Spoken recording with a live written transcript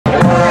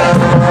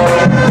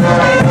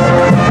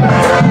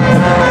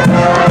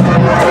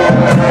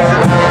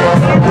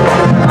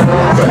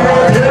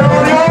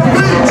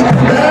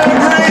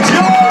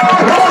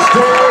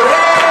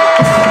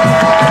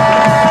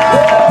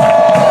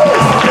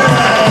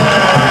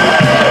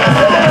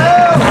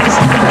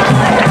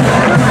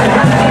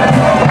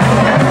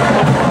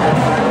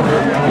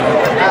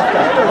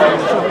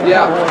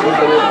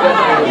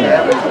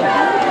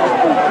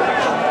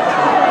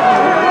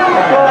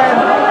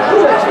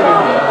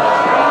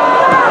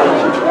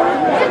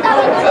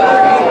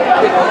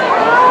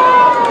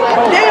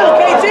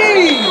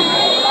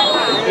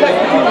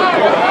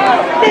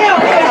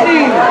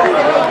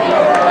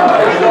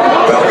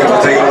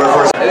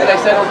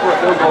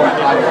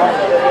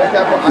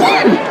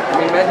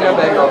mean, imagine how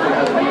bad golf is.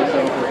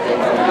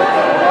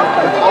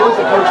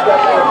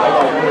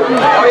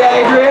 Oh yeah,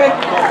 Adrian!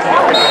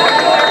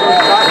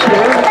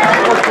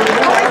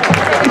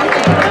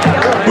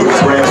 Boots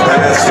Rams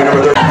pass to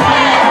number 30.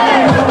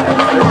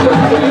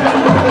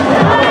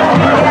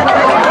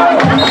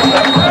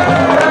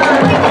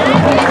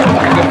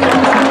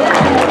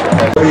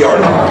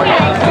 Yard line.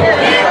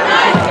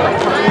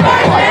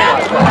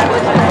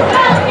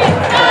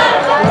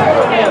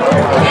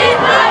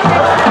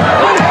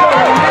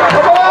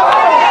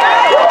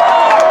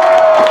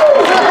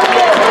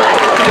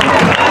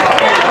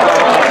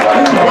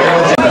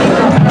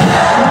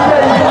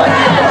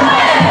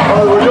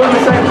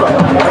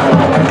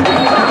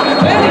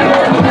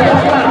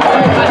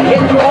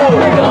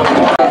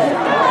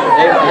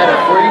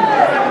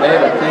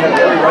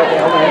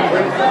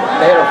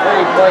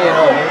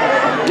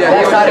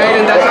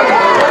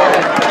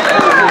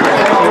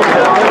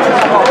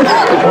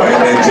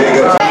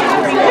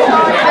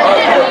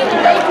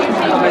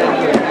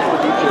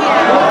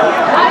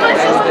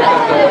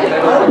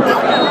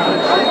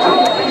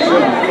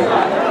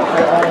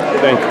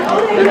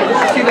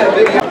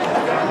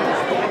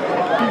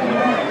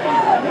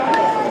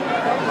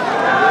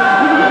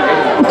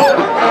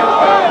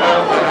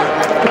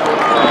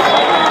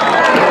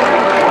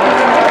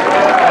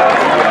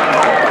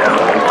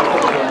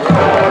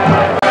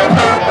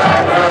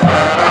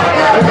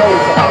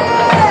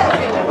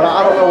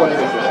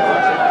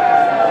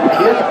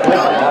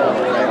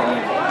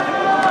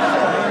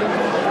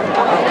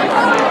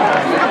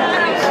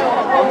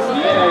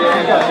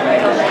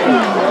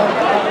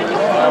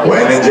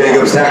 Landon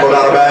Jacobs tackled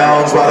out of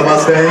bounds by the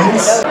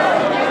Mustangs.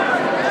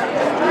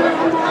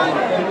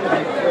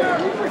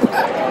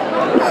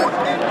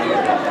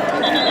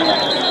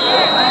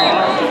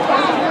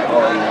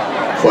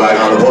 Flag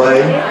on the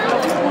play.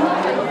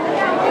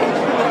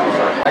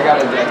 I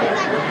got a jacket.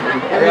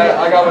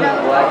 I got one in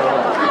black.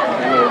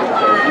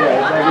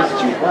 Yeah, it's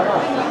cheap. Why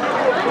not?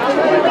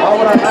 Why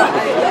would I not?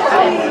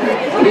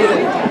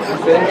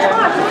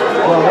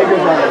 Well,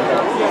 Hager's not.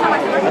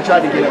 I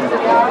tried to get him.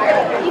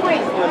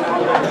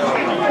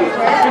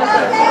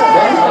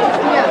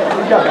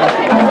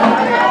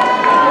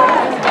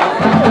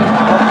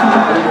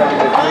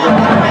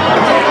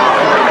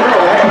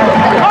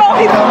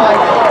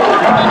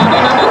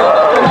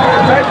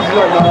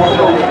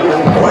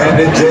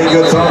 Landon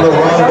Jacobs on the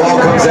run. Ball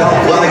comes out.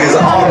 Flag is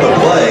on the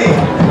play.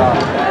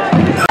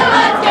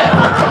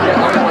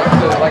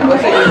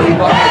 Let's say you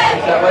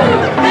that way.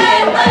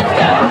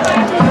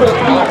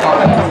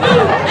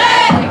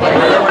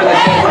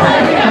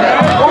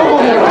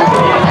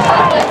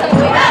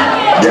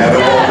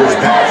 Gavin Walker's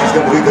pass is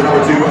complete to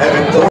number 2,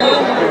 Evan Thorpe.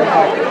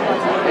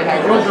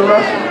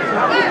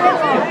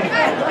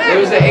 It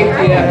was the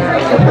APF.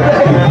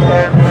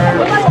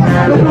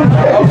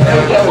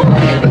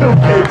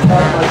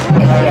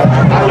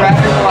 I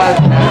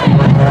rationalized.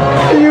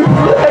 You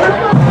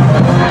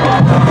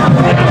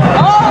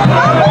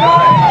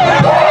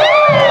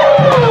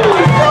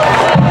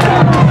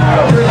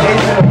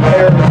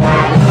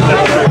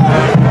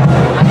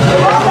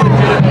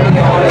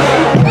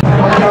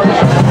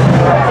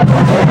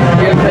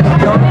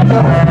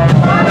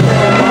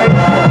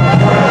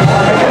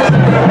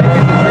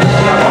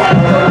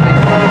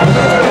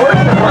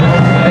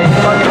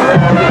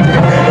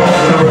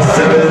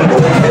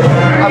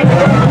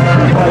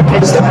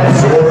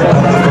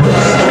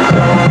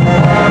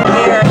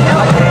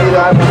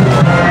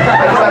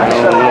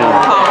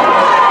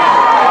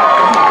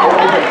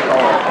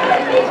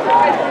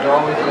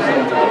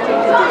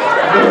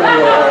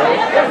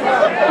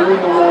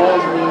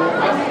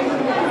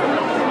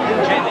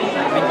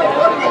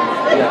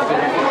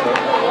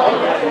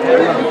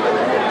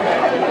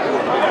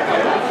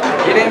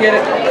You didn't get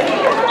it.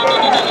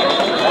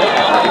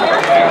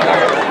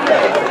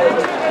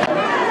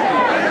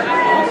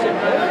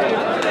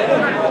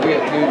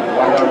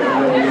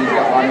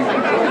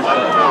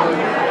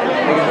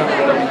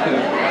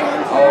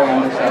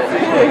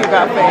 You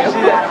got fans.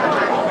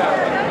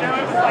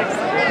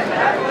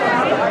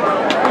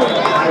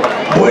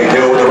 Blake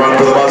Hill with the run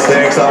for the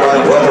Mustangs.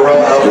 Sideline plethora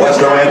of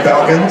West Rowan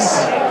Falcons.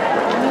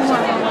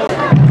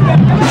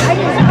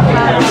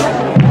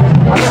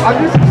 I'm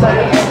just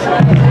excited.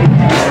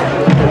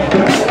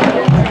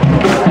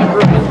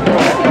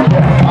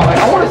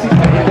 I want to see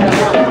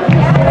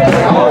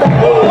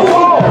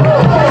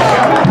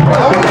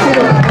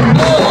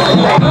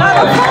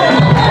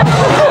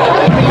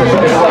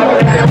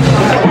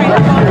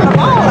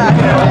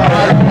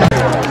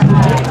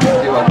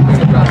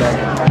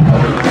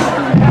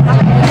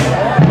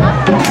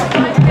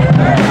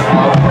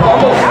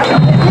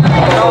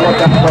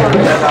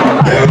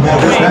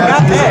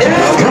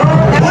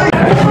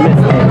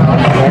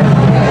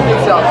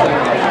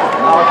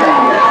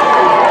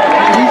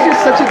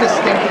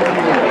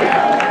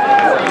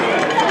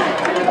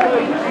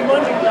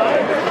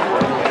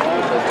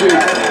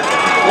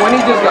when he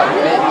just got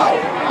benched.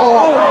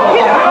 Oh, we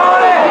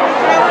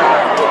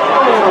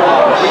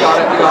got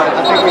it. I think we got it.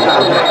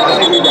 I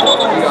think we got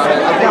it.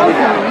 I think we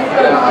got it.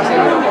 Yeah, I think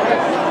we got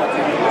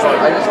it.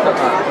 just cut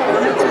my.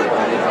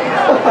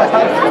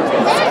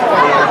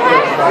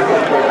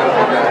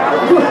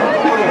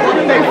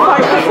 They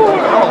fight before.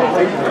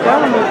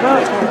 Down the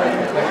back.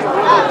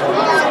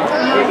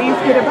 Did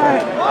Eve get it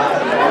back?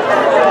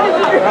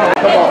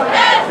 Come on.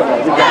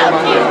 You got my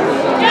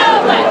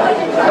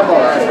Come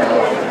on.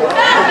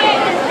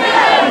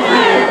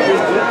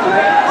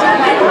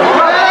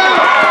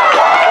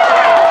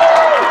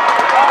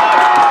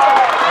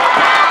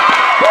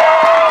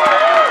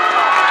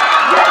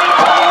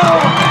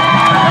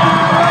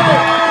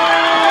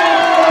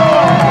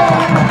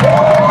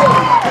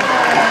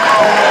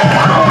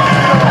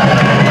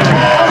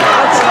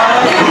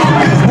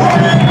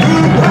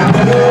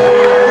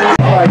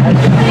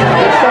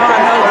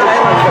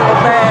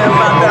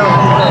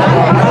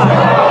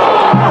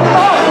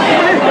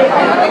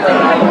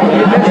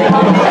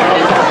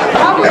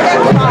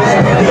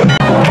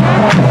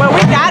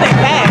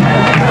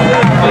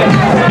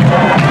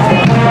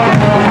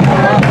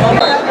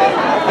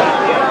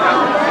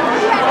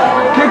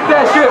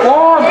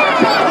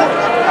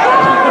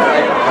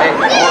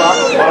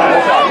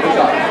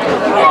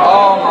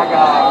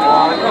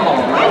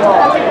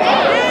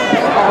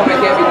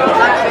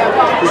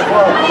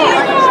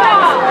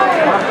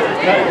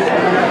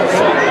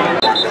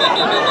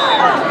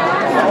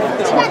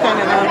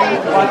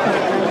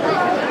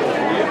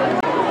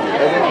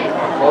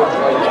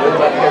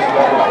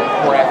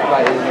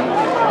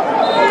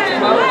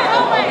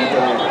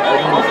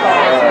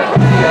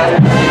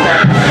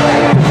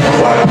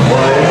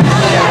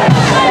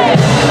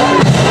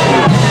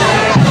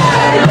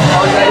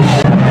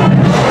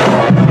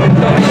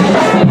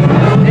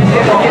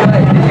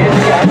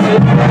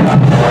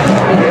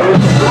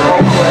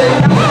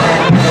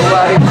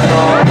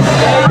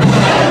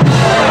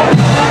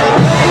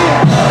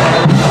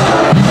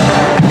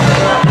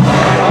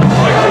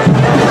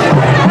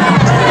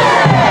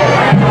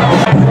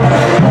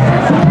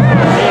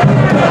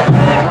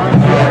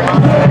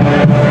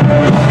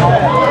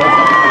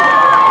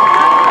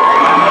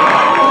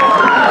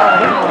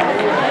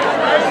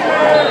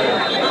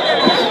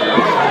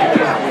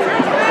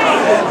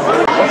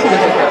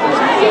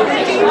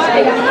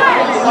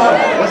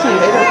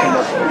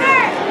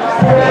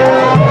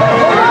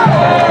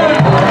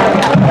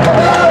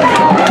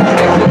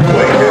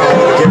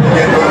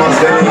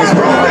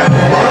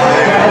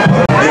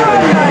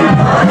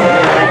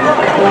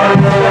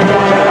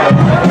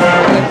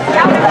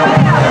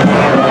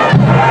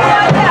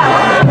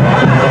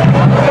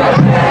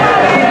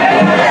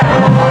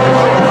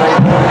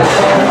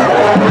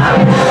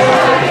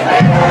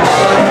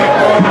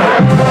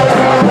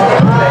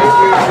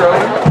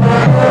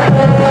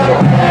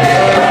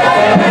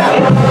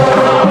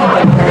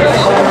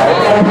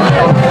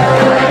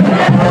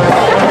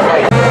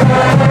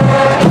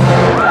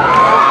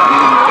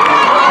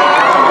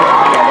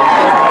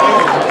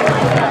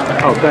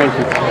 Thank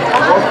you.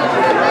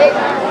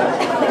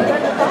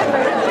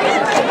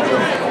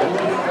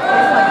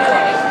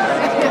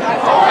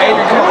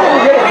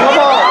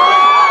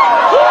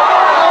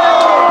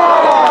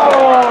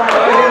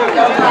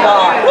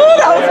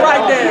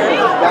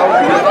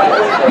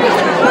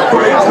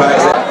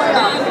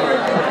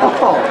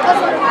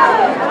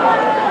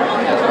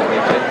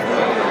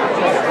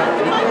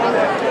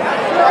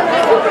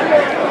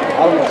 I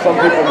don't know, some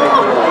people make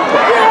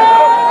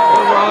it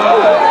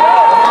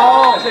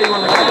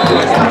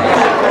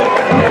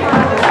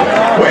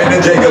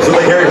Brandon Jacobs with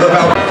the carry for the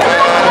foul.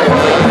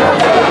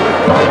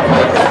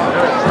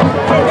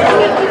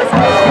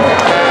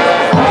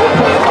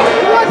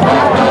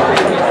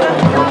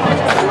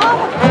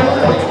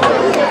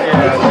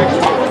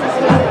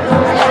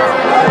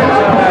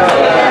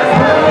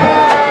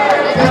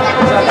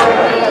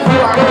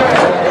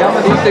 I'm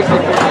gonna do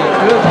 60.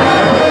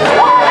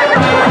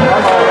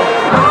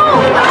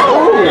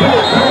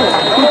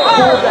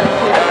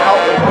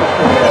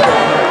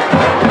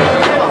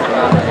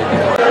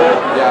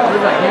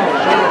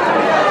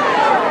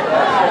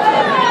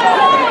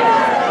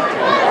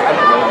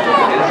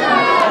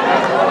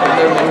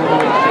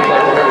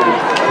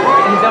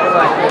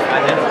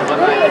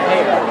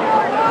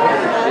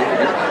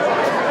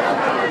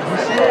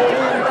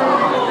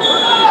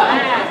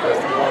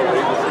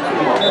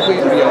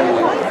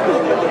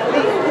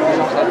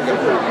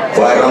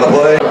 Flag on the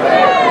play.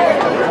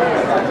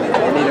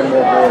 I need a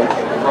more boys.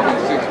 Probably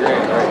 6th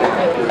grade right now.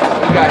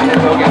 You got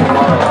NFL game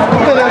tomorrow.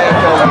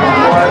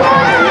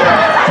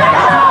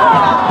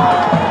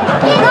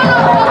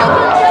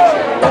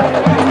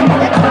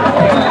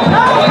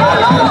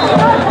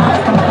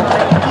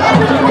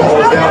 Ball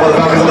is down by the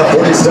Falcons on the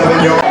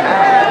 47-yard.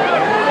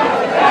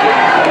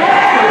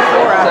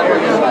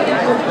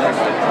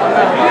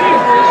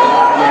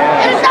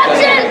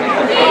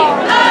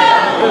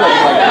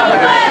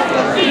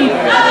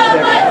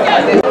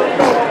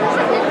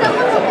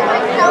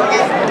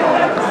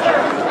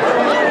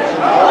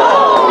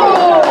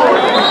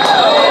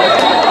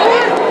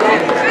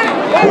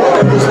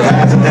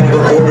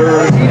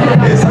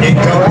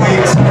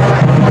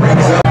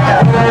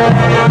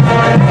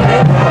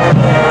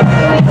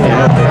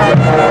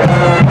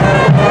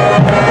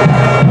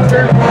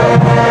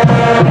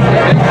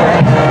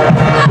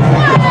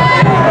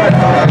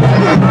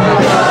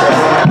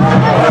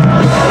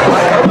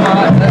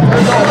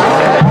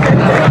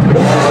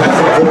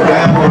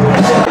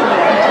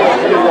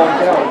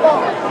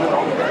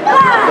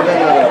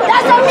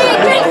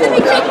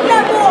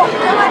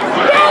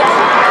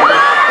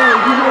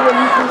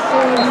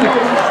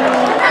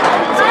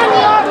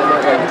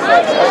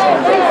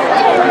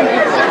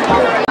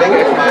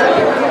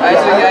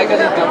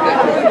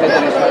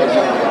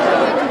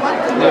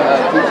 Brandon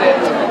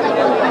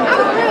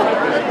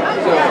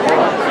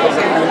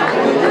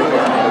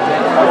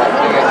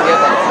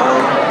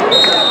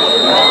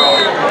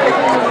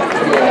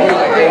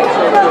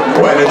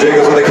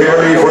Jacobs with a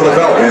carry for the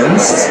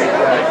Falcons.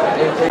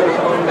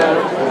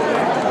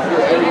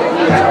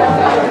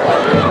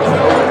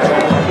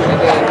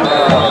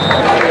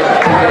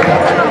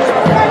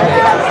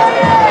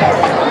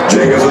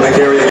 Jacobs with a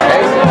carry.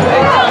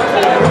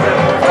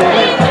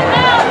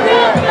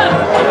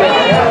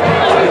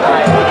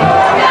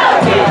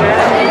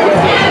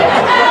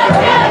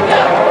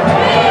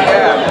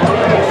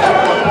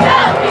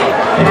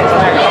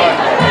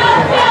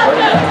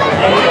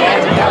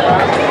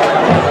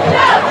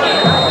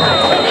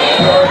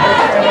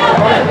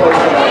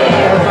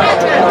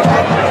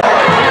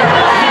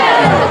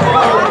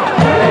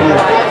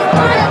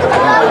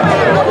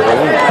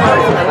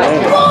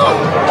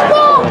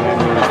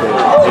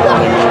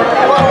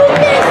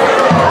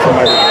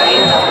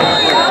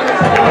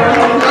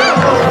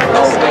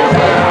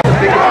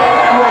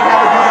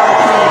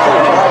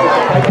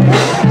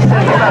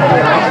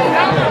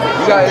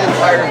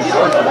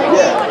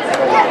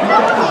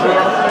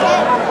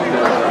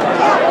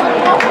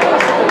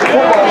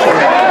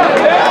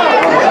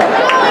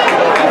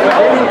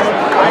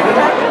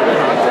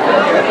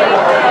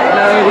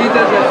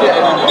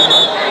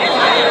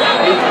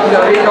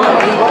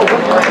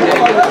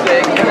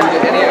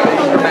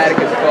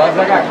 I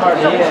got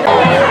cards.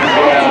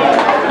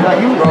 No,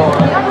 you roll.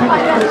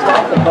 Pissed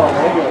off the ball.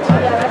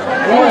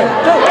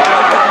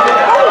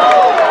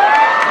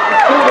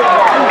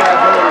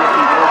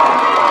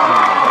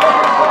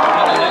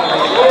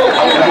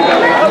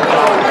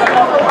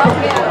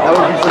 That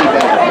would be pretty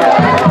bad.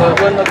 So it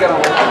wouldn't look at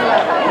all.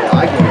 Yeah,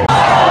 I get it.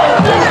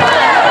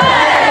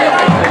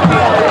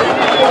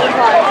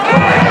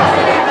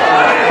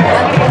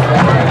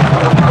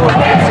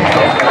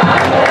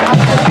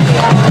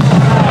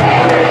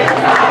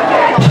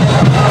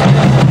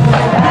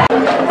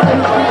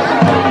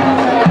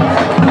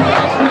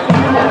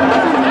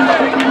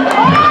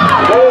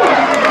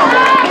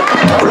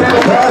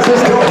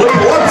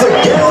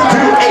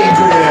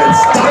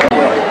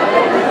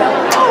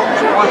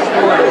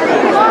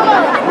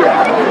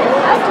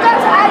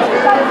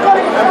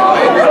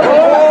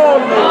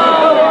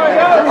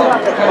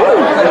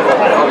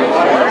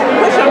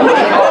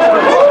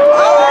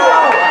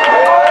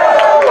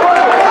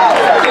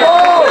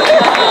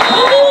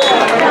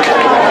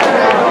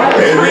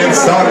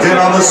 Stockton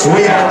on the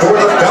sweep for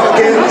the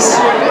Falcons.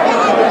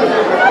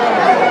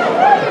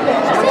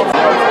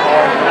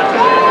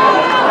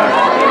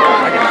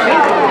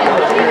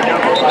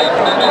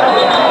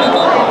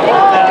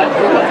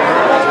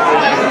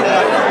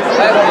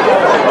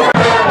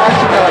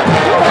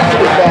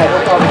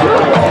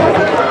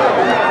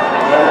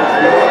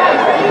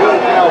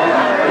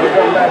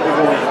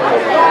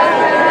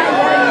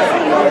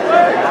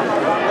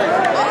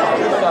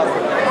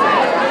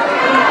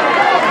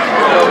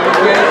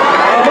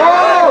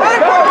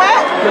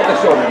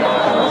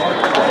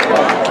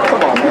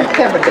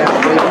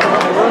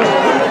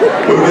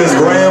 Lucas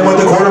Graham with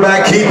the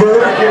quarterback keeper,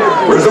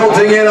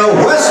 resulting in a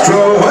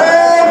Westro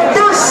and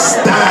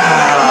first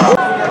down.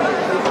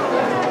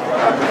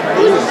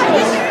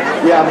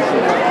 Yeah, I'm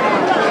sure.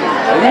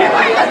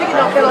 I think you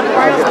don't feel like a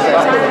part of it.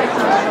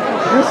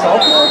 You're a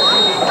sophomore?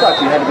 I thought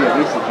you had to be at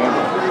least a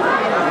junior.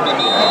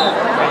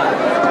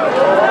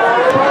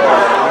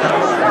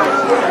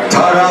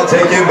 Timeout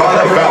taken by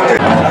the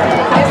Falcons.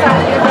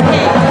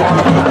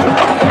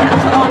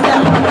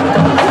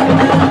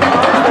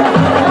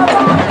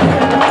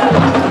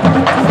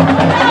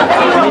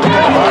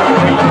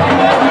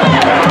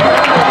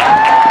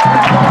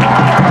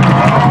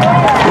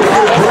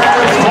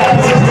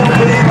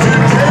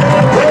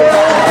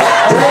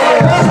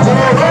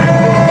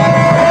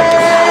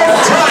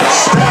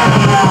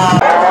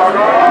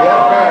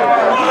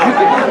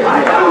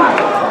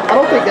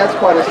 That's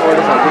quite as hard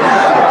as I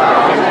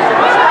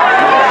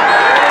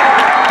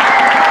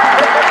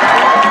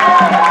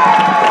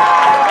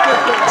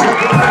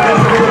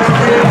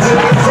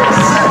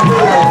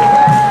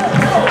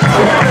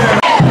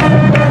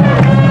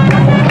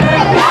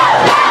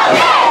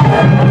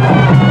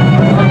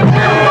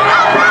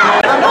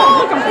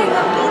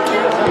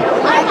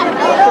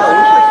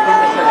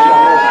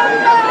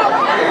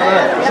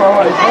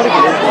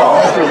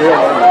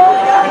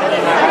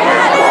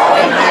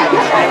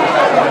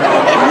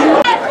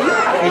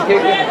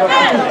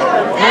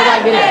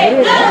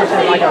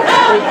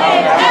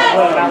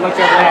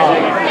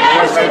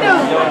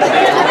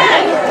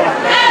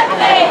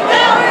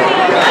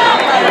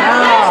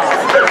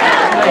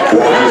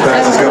Walker's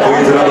pass is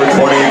complete to number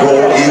 20,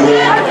 Gold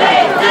Eagle.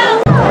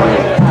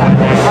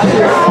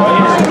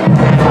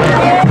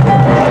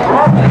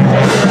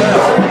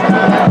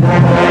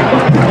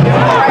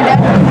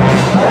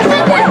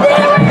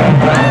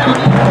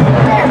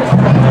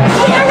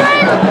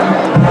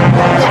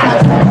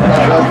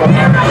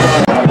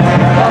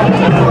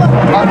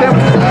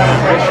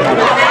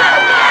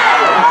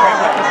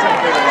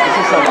 This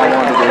is something I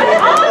wanted to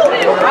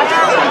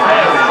do.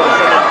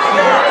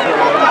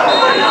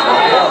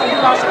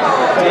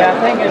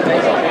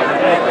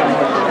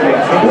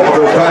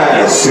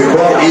 Super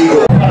Bowl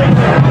Eagle.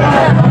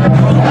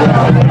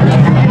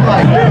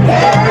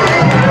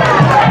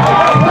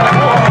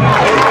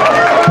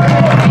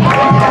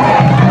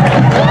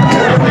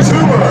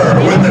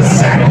 With the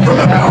sack from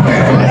the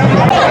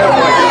Falcons.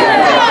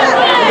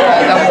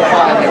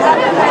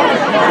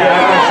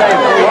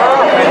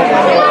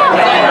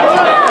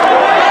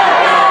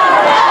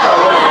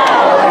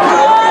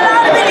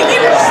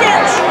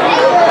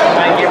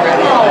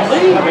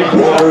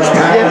 Walker's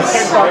pass.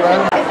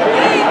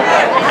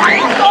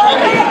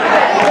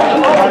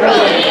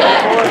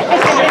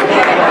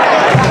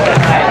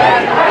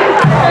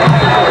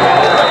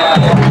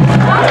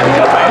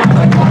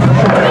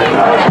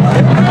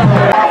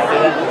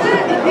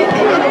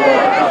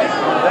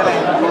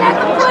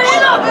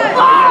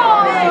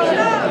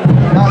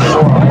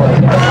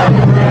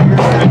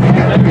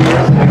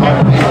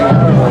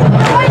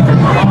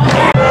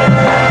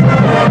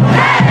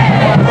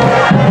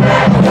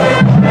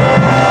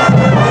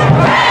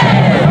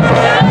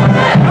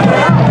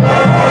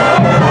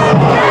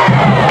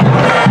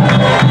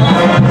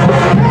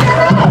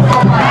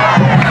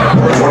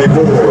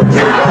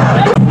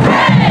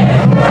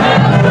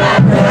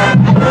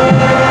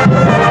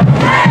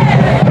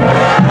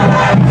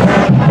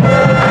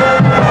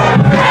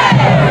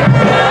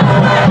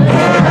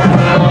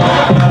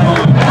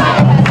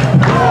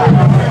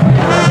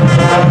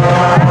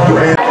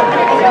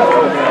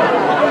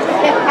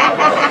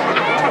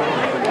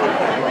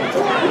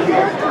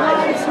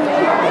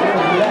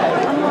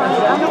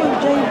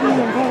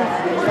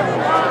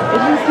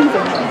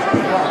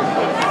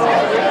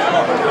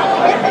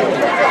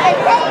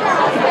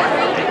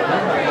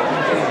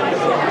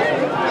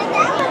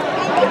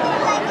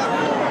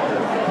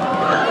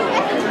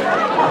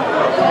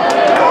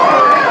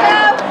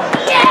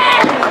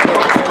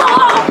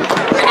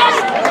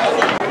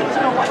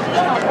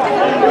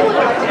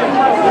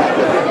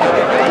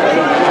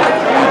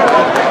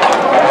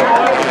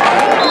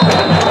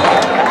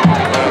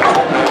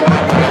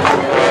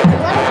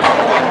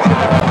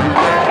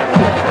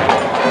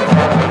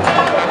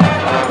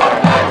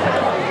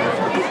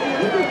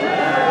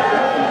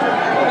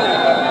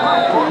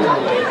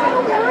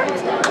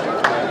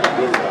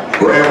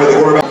 Graham with the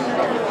quarterback.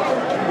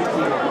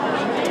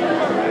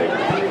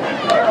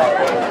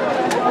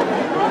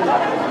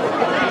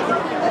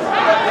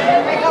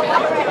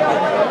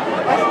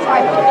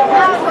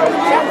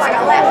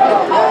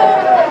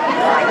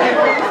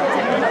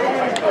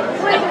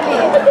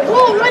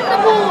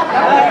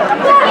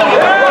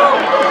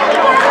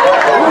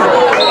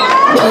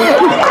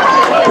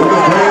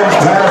 Graham's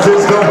pass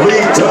is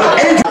complete to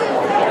Adrian.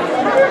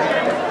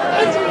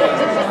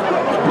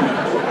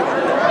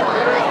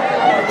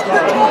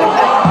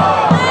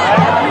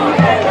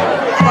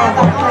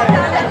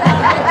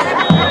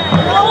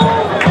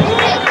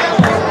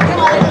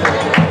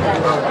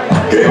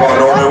 Game on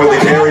Norman with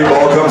the carry.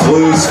 Ball comes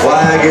loose.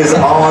 Flag is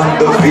on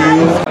the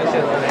field.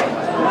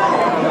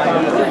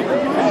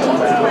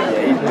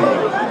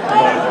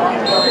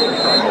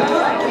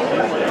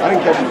 I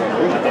didn't catch him.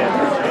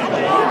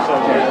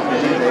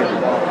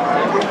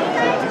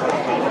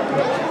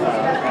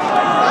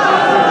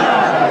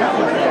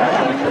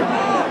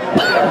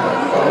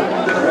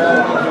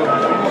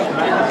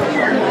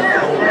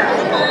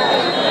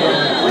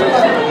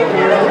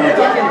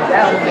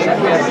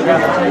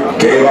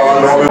 Game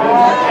on Norman.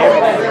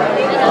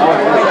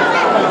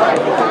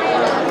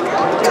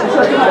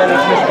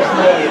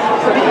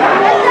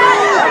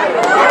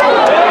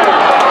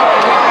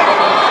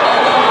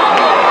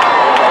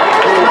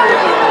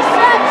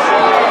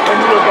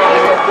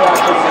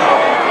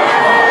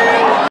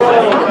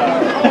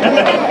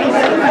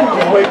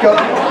 Wake up.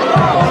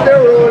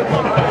 Steroids.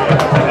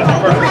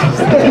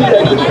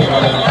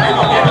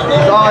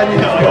 Don,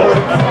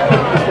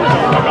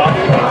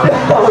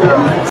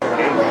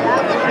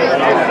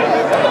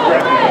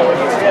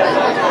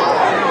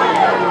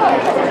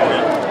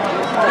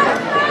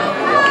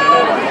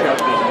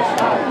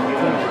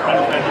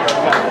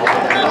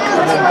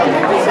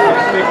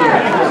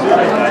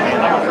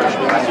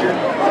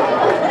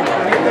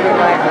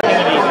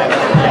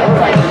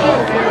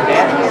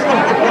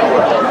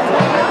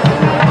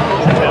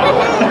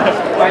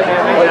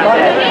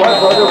 my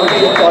brother was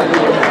just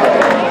talking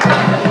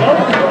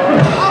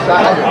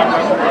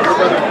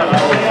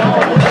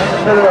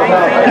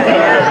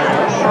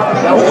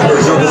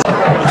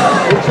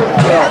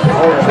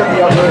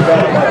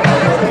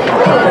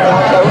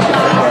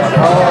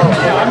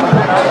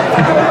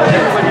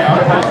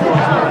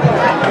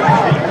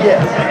yeah,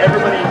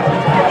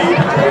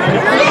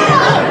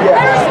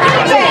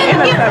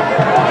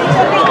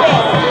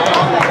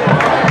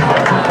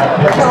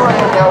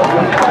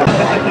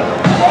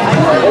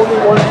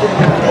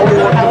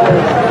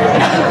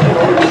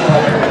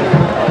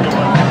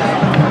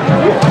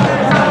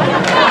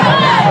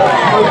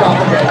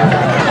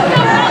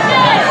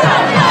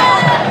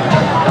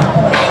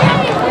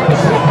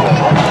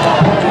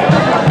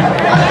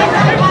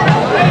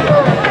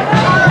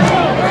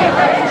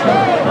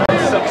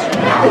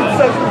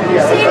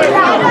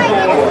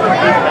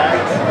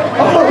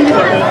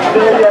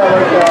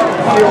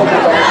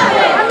 like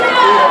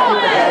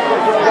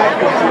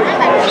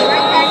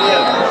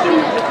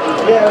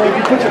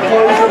put your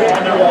clothes in it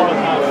and you're like,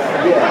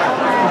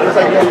 yeah. It's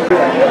like,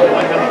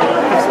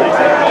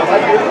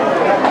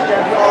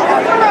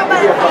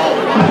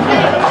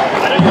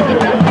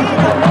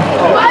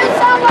 Why does it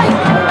sound like...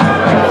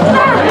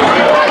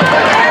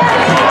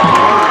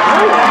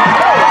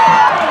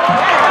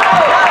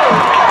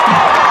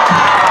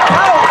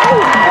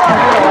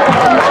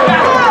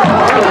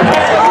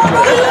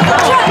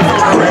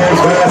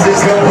 Graham's pass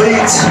is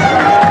complete.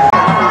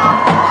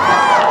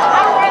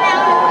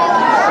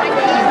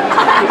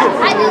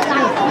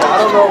 I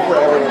don't know if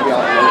we're ever going to be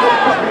on.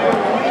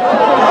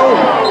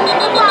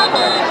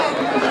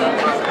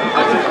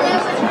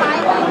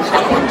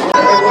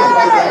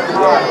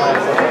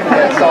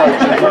 Yeah, sorry,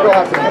 Jim. We're going to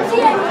have to.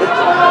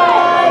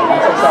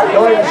 I'm sorry,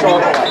 don't even show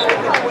it.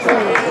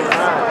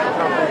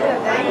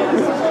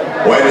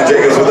 Way to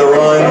take us with a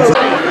run.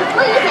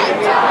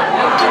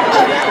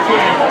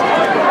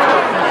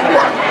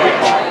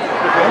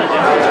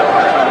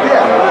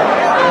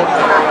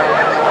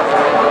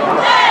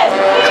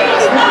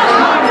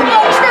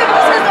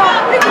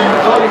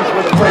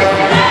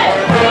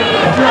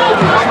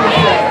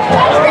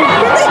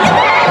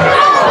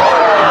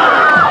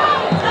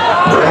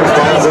 Graham's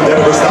pass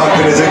intended for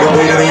Stockton is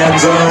incomplete in the end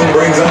zone.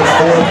 Brings up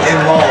 4th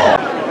and long.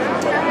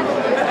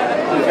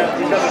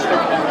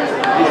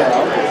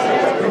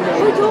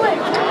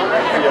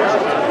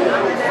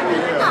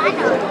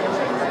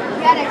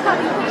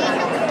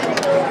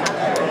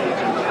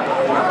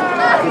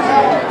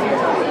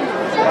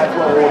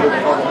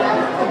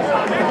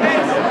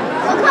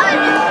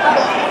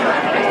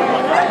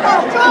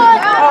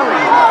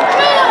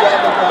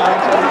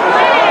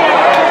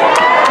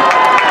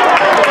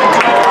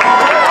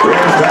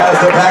 Graham's pass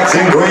to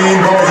Paxton Green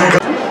falls in.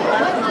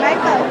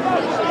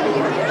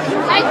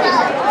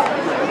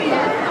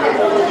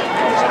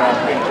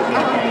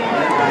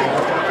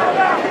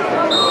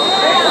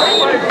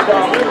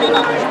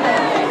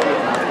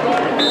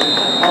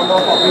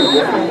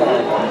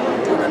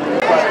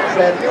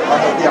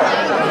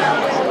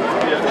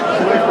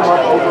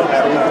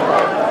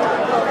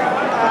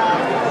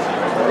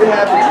 It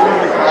happens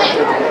really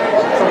constantly.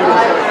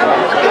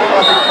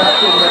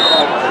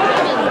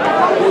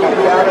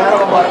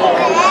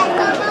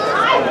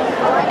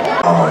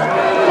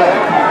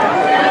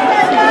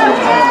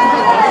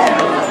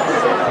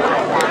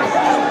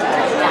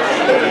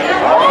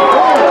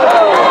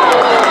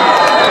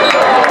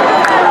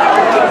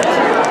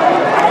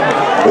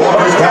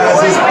 Walker's pass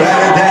is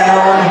batted down.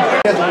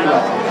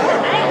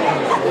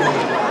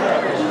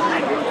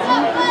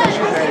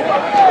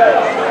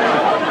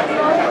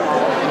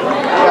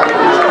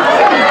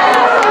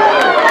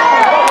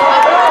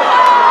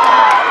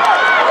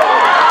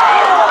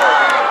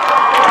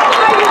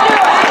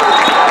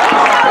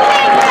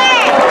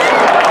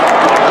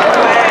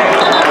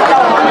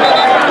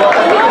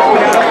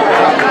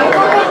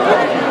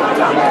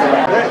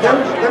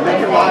 They're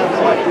making lines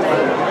like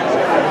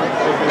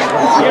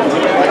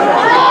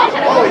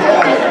oh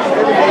yeah.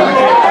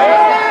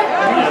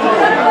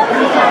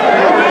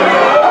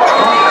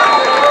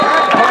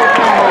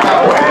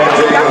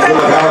 Taking us with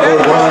a powerful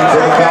run for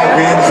the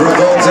Falcons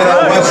results in a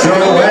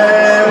Western win.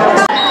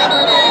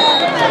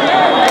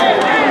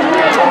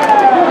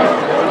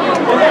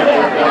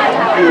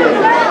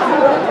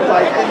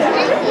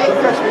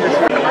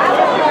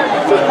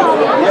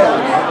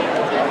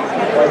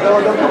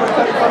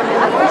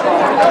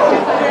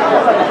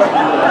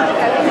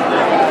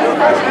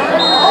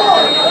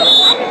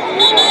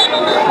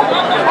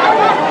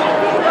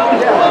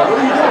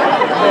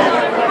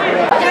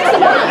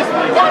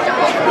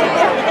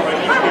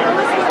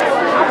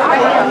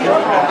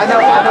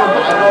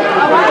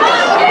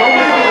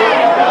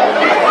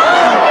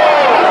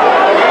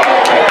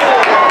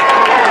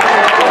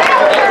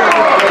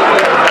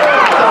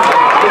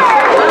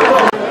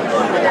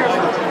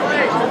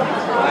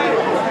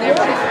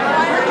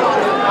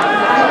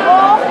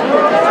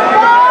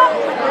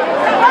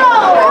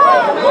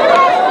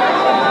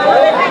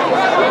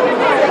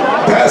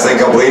 Passing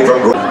complete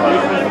from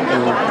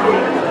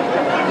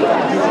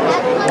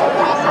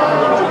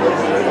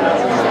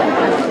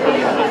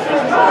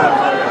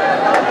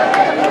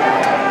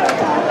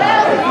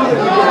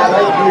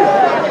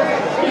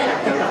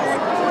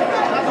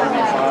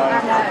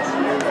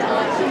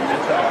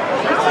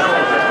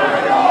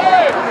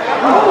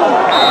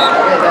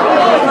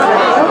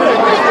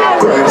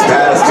Graham's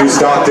pass to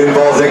Stockton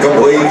falls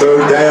incomplete.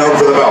 3rd down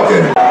for the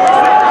Falcons.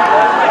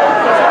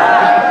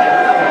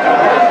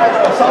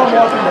 I saw him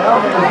walking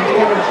down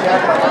there.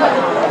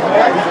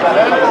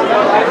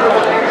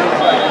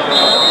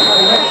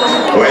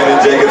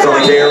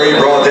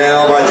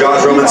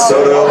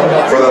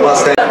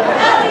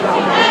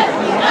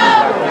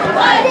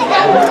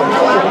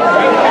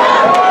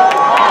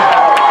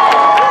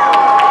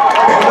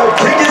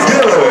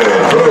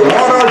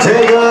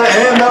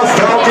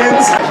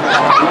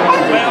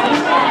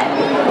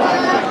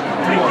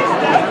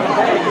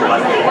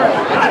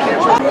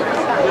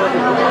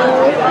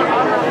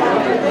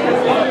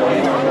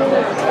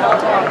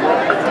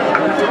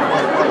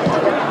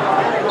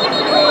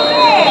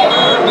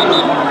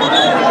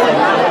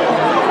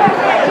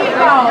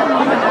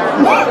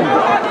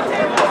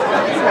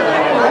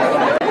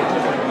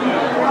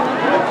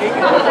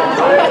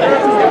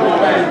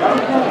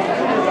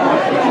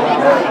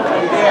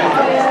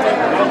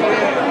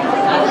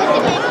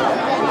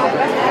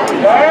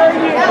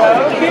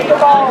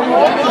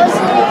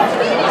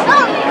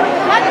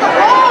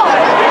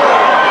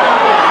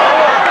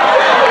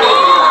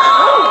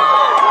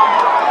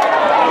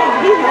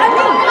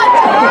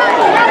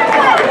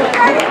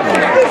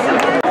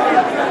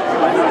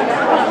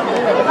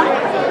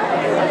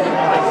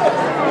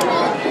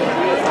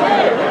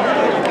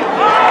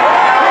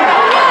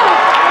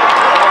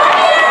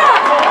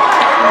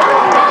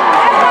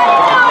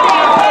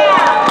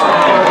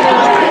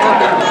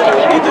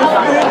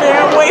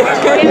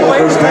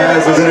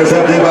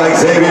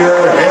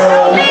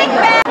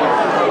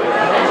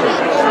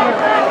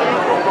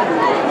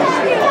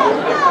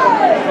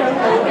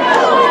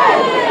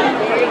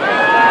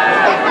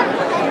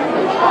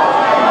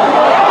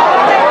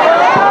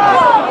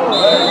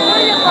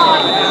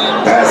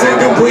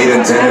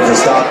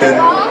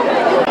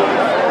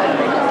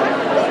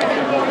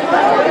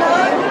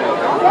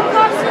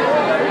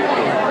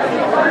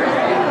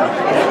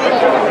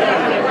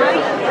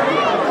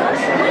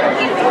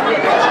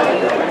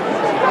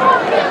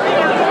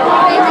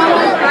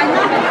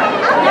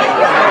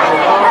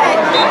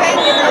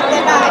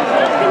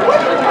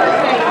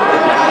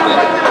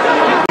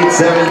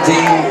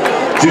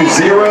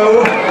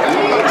 17-0.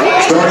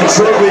 Starting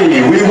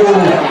shortly, we will...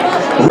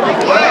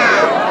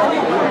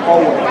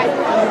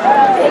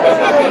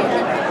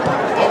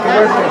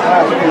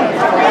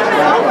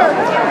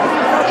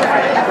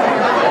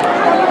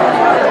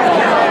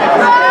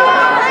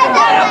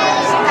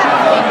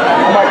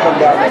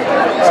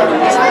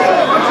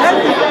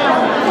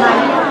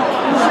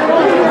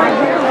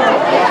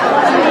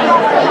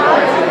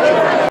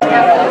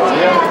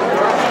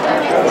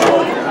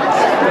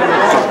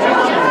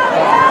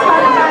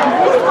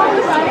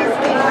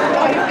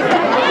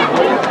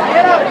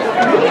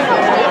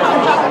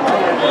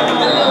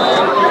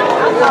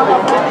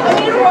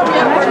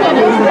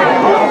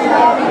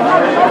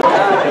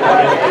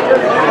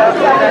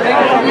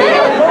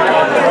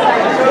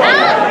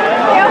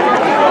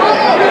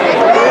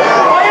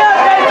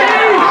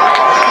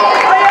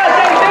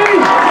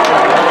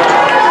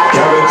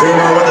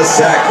 with a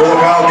sack for the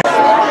Falcons.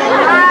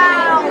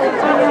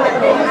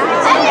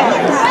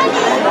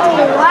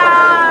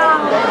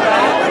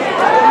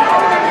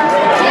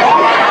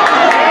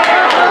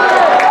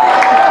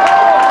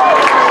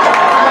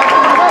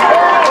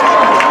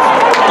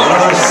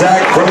 Another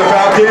sack for the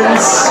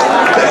Falcons.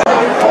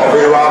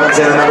 Aubrey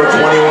Robinson and number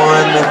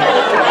 21,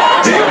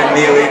 David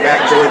Neely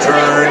back to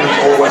return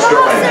for West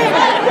Rowan.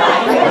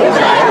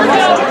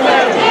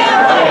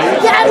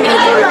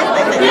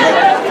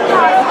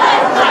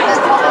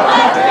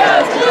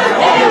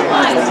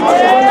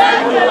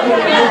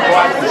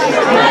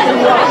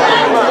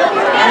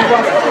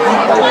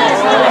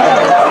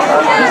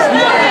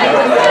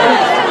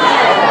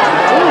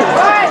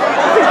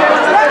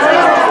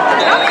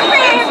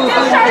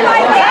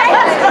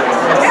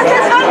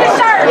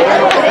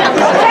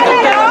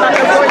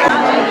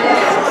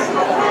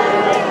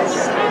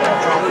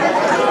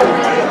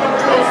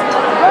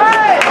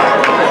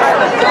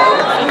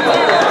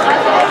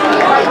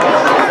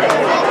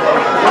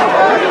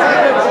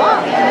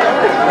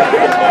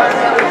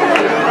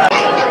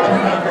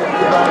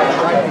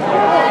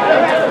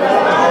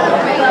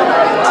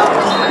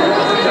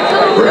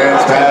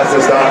 Grant's pass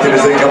to Stockton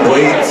is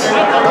incomplete.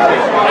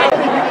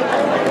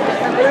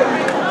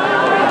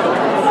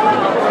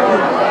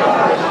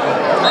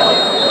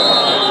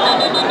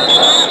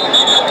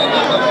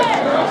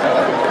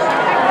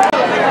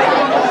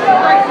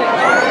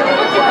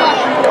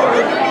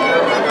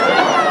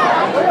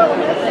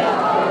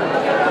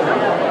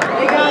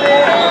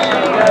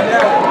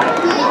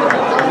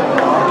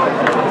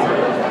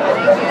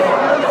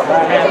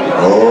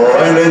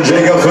 Brandon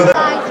Jacobs with it.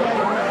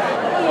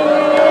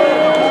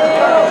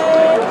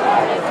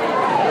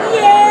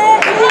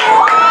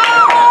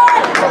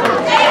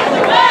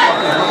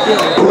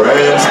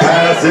 Brandon's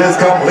pass is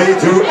complete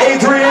to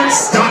Adrian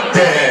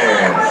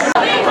Stockton.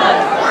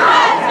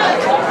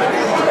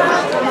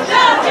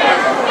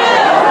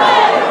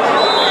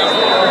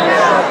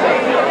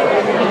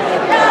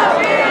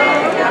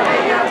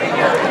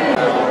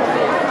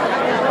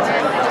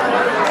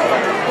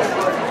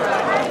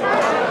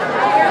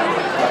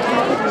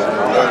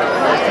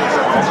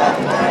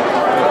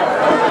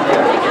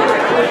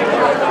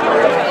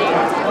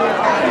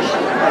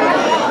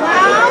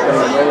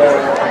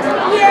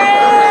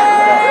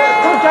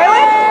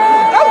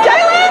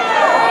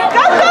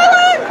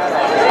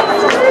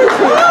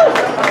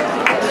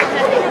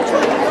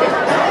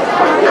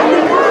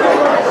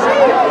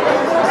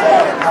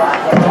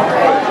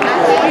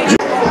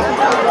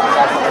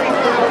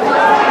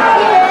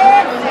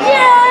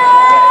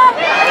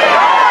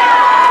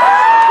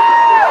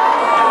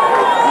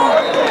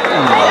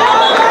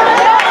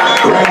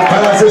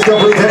 Pass is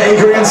complete to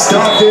Adrian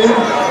Stockton.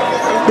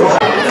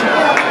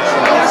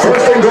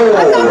 First and goal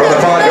from the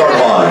 5-yard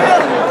line.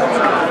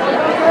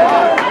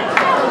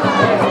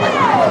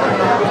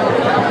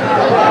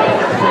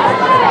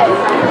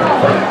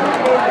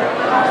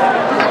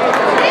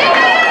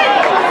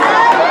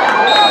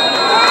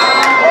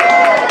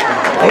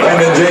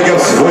 Brandon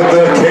Jacobs with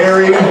the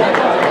carry.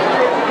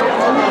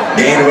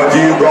 Gain of a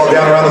few, brought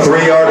down around the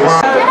 3-yard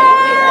line.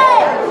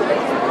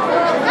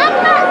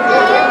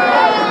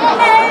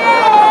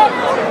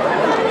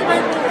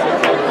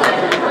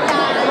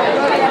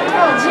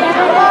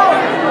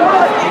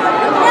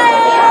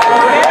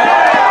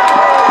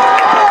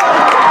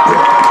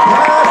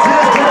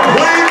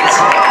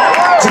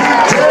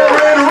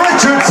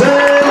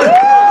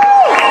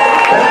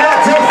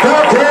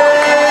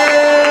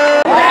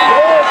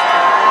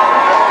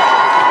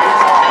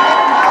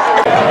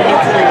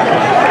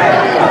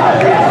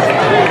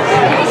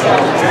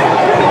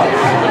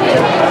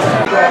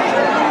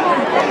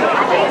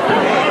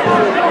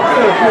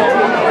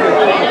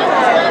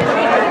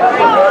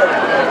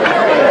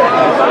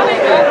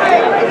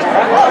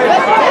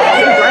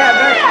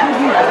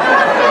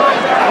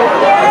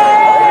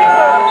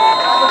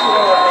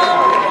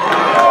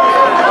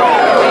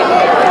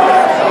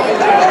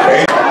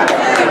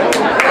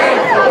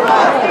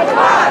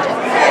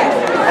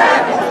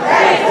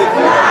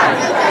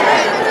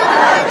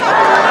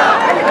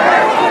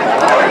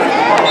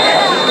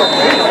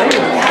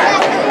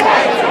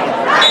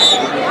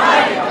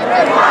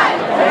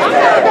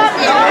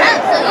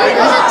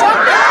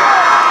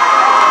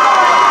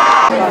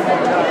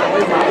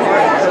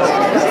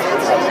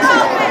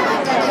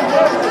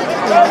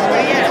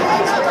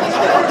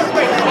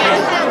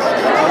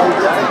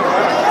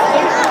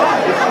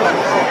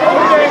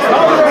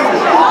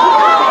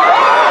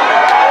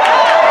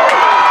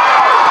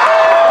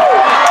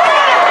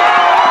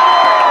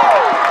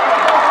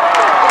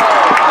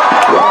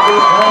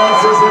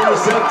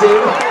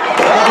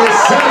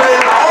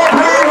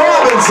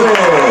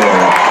 Johnson.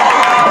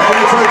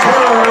 And it's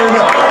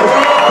returned for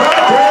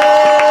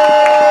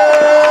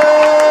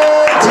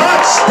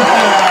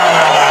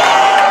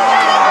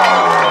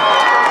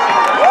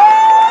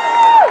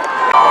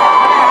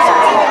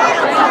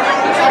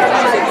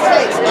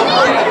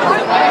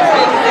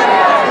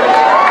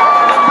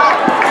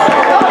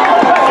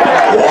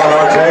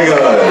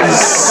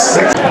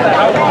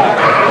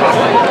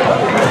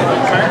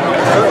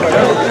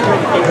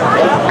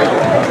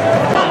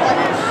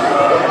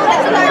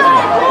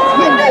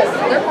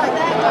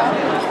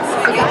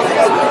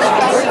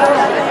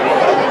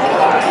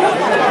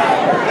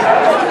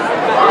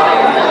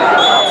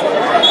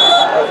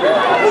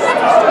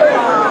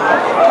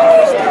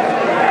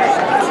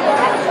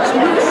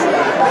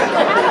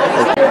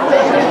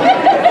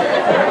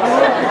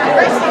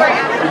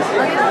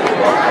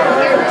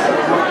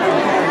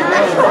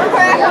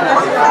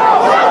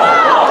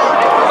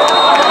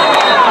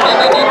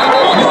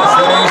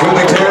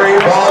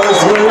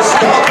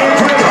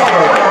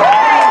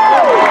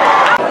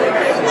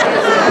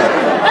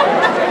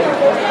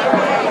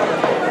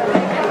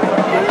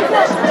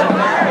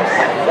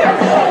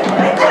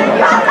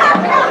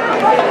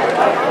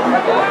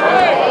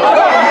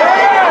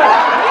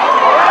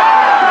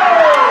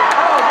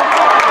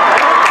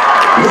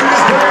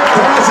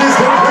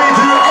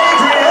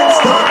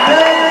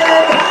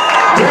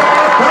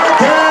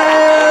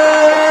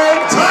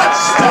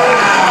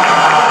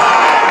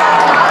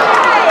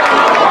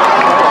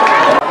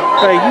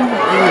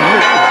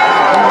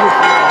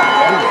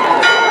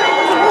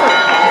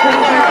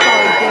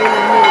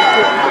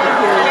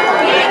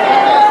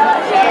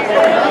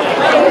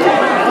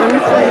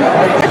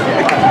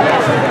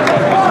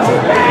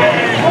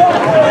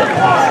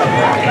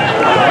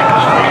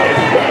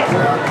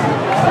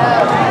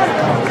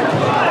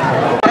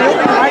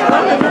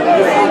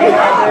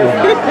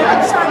a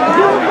touchdown.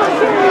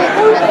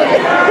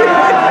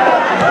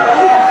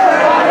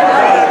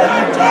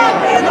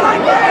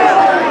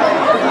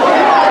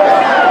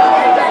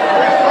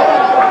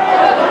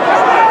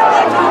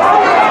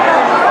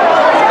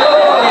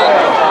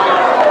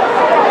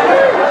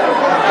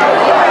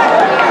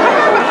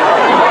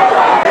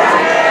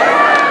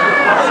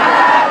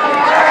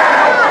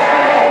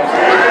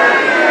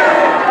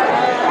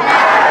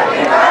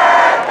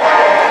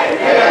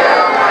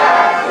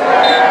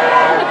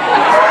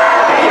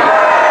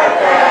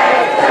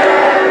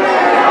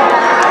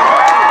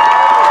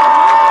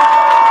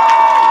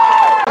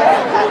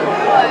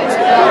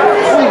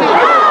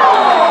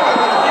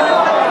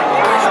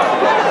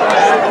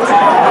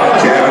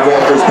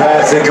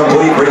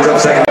 Incomplete, brings up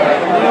second.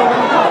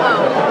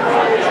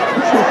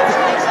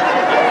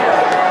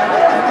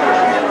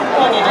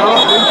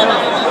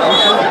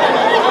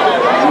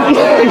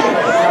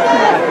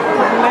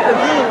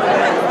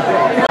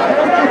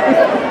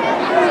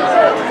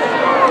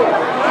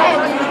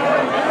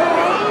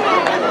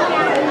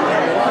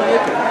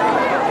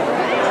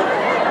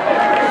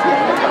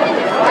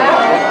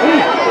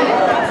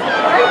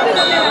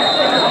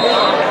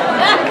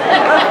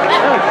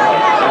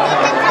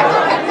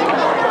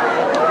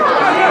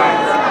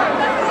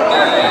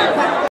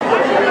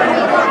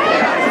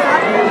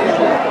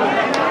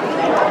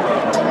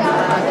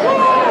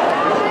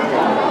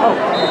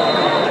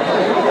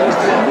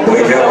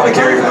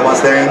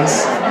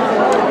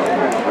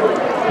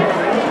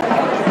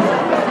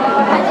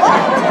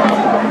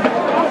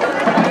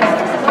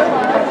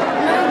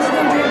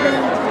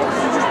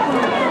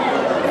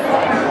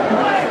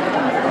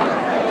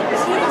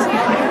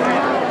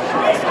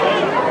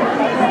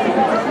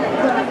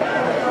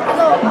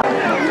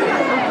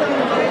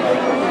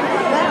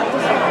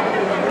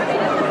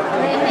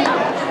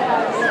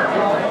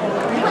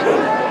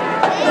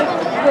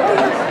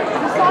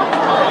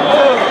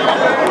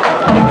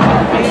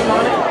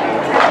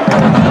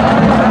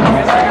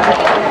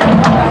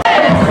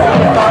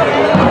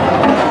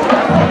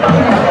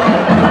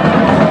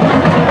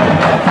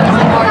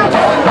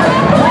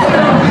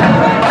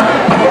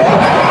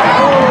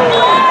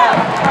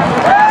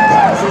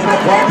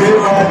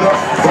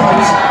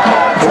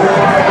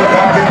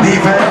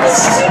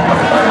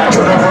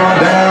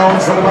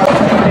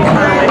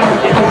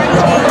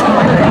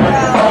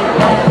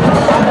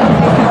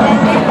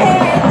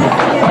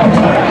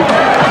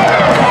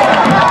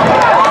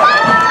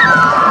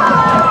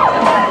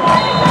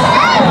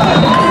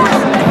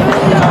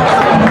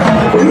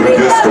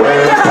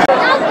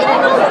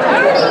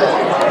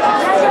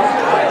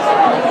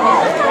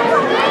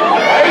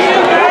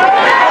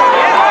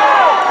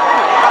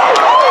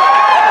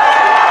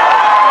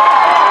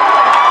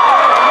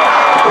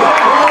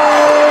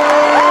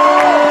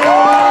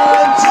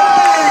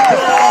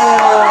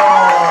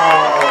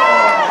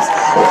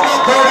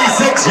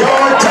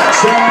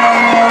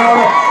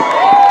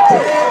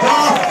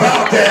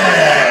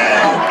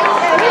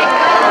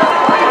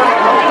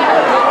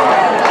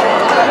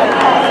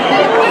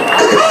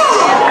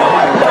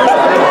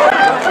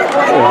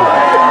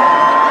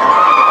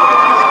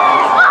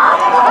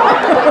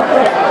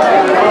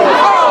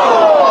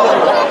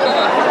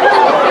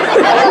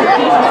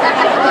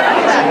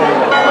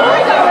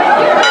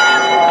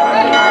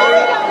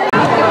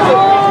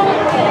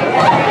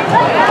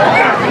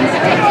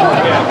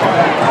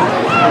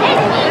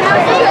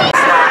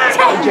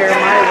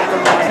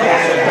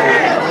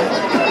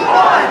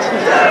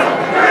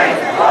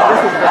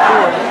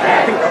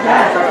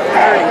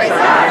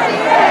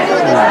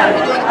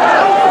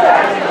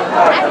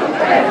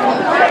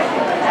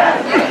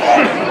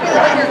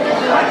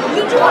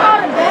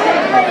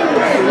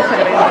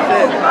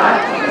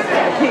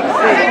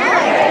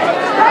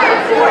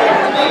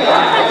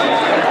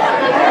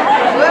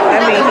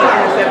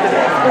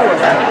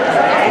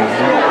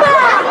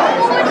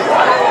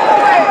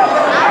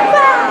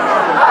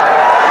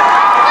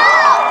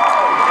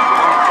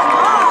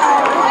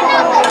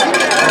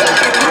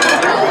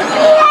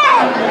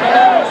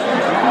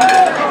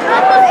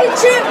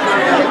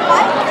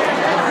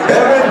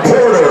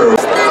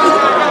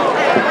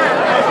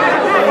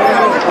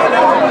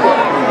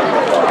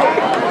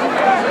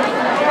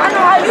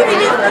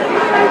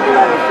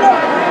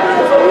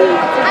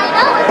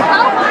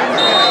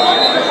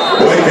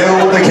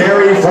 Wakefield the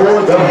carry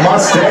for the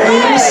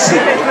Mustangs.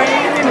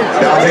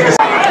 Now take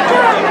a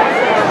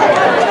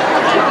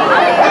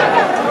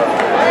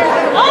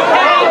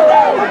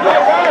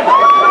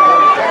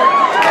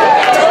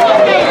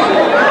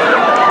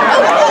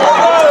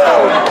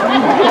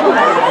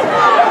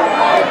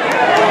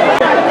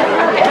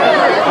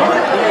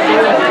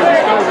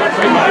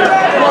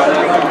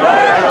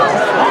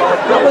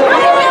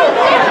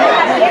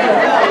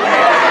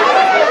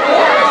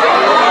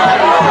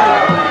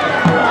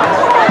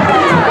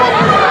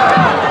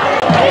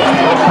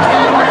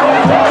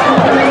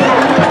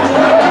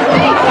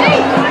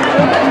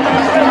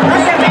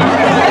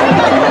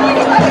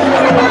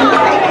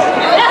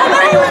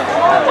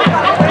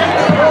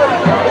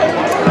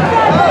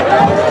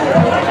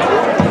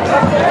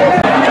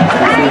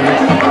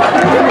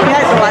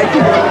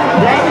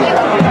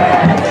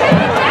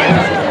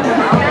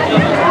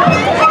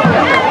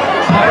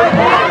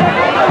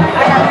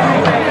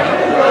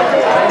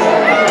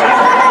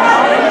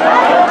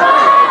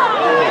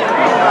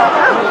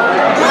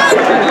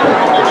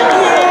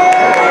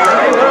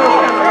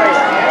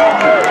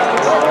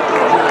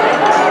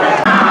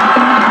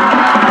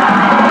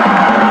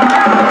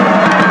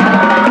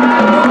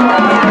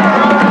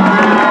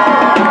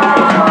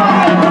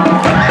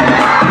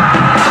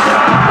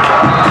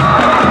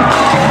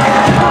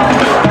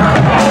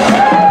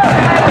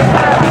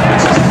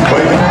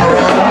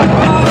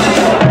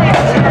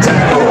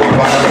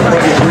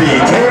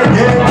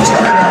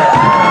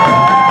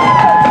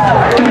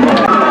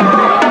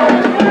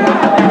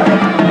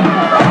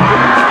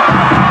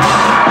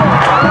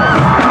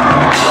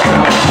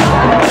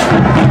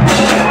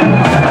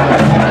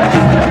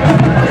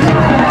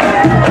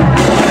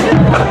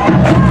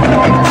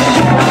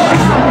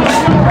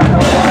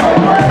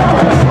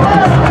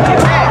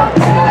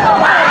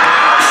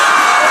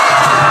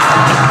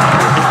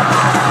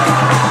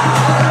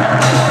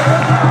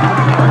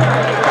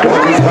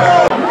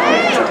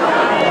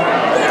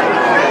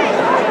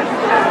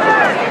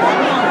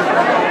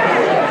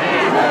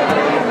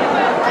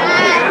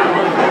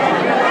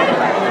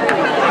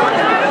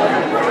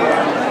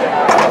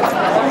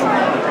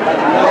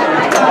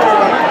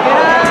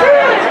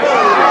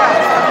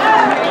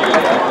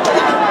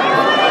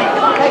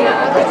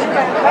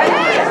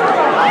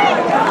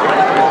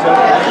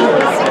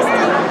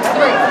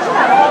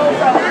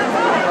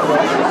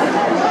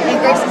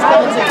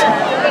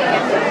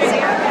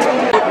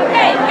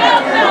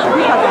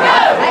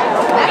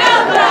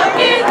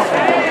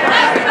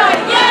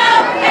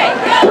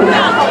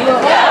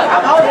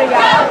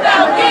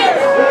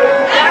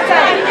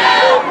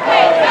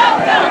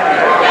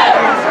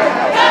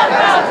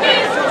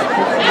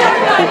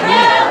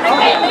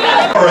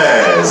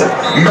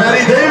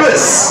Maddie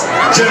Davis,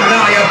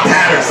 Janaya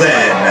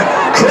Patterson,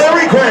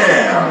 Clary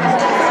Graham,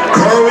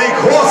 Chloe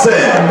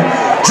Clausen,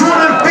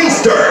 Jordan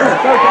Feaster,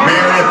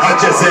 Meredith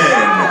Hutchison,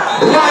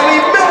 Riley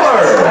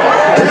Miller,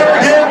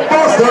 Kerrigan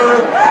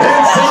Foster,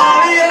 and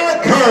Sonia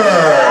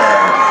Kerr.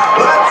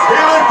 Let's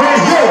hear it for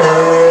you.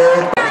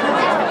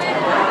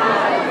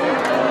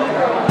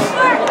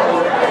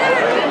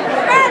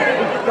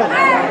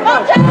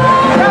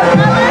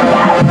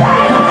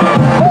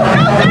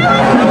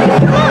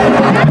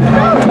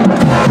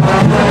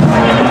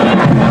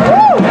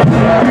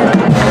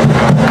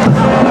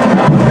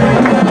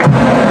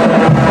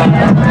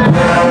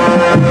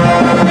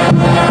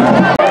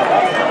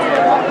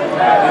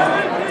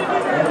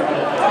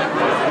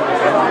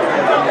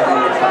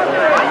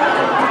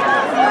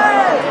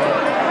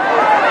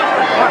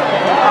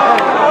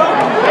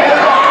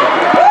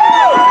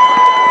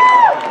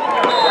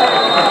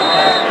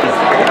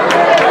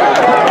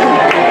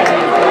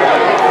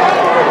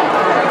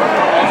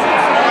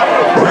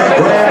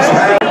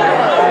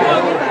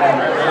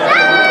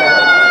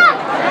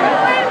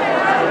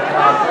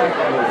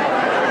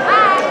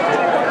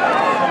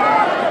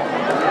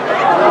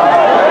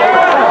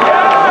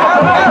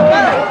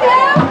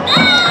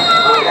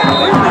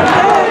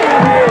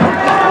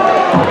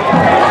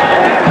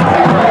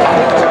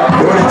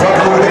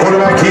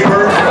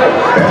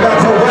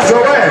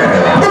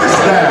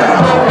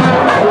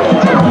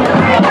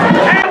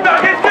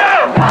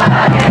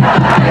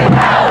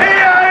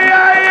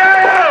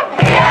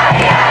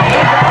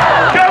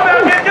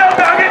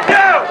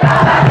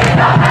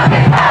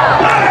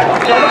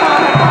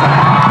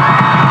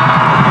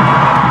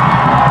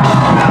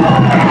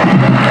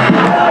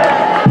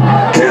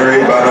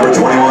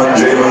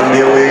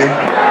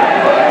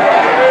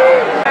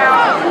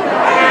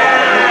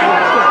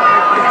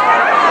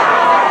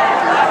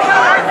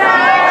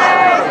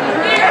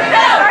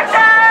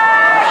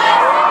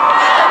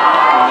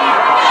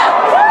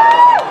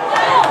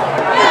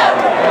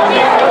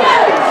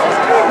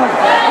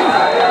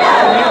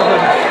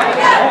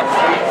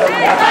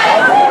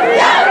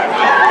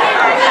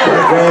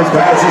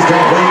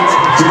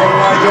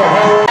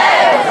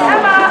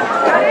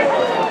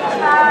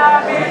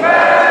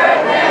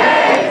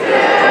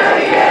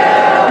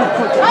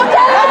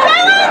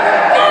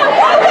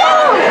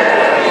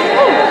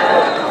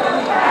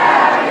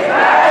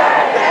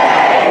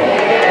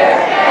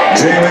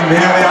 Jamin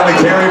Neely on the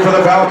carry for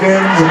the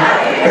Falcons.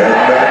 And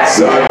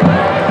that's